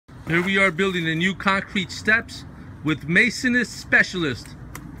Here we are building the new concrete steps with masonist specialist,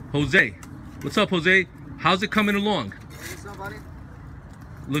 Jose. What's up, Jose? How's it coming along?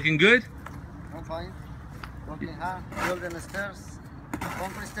 Looking good? I'm fine. Working hard, building the stairs,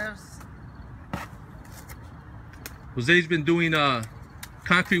 concrete stairs. Jose's been doing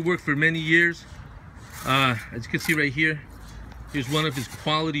concrete work for many years. As you can see right here, here's one of his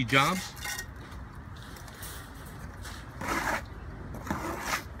quality jobs.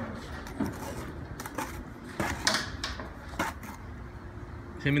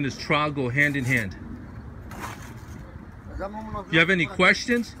 Him and his trowel go hand in hand. If you have any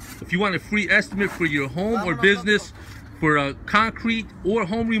questions, if you want a free estimate for your home or business for concrete or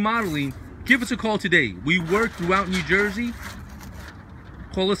home remodeling, give us a call today. We work throughout New Jersey.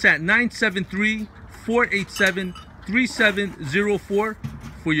 Call us at 973-487-3704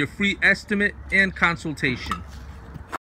 for your free estimate and consultation.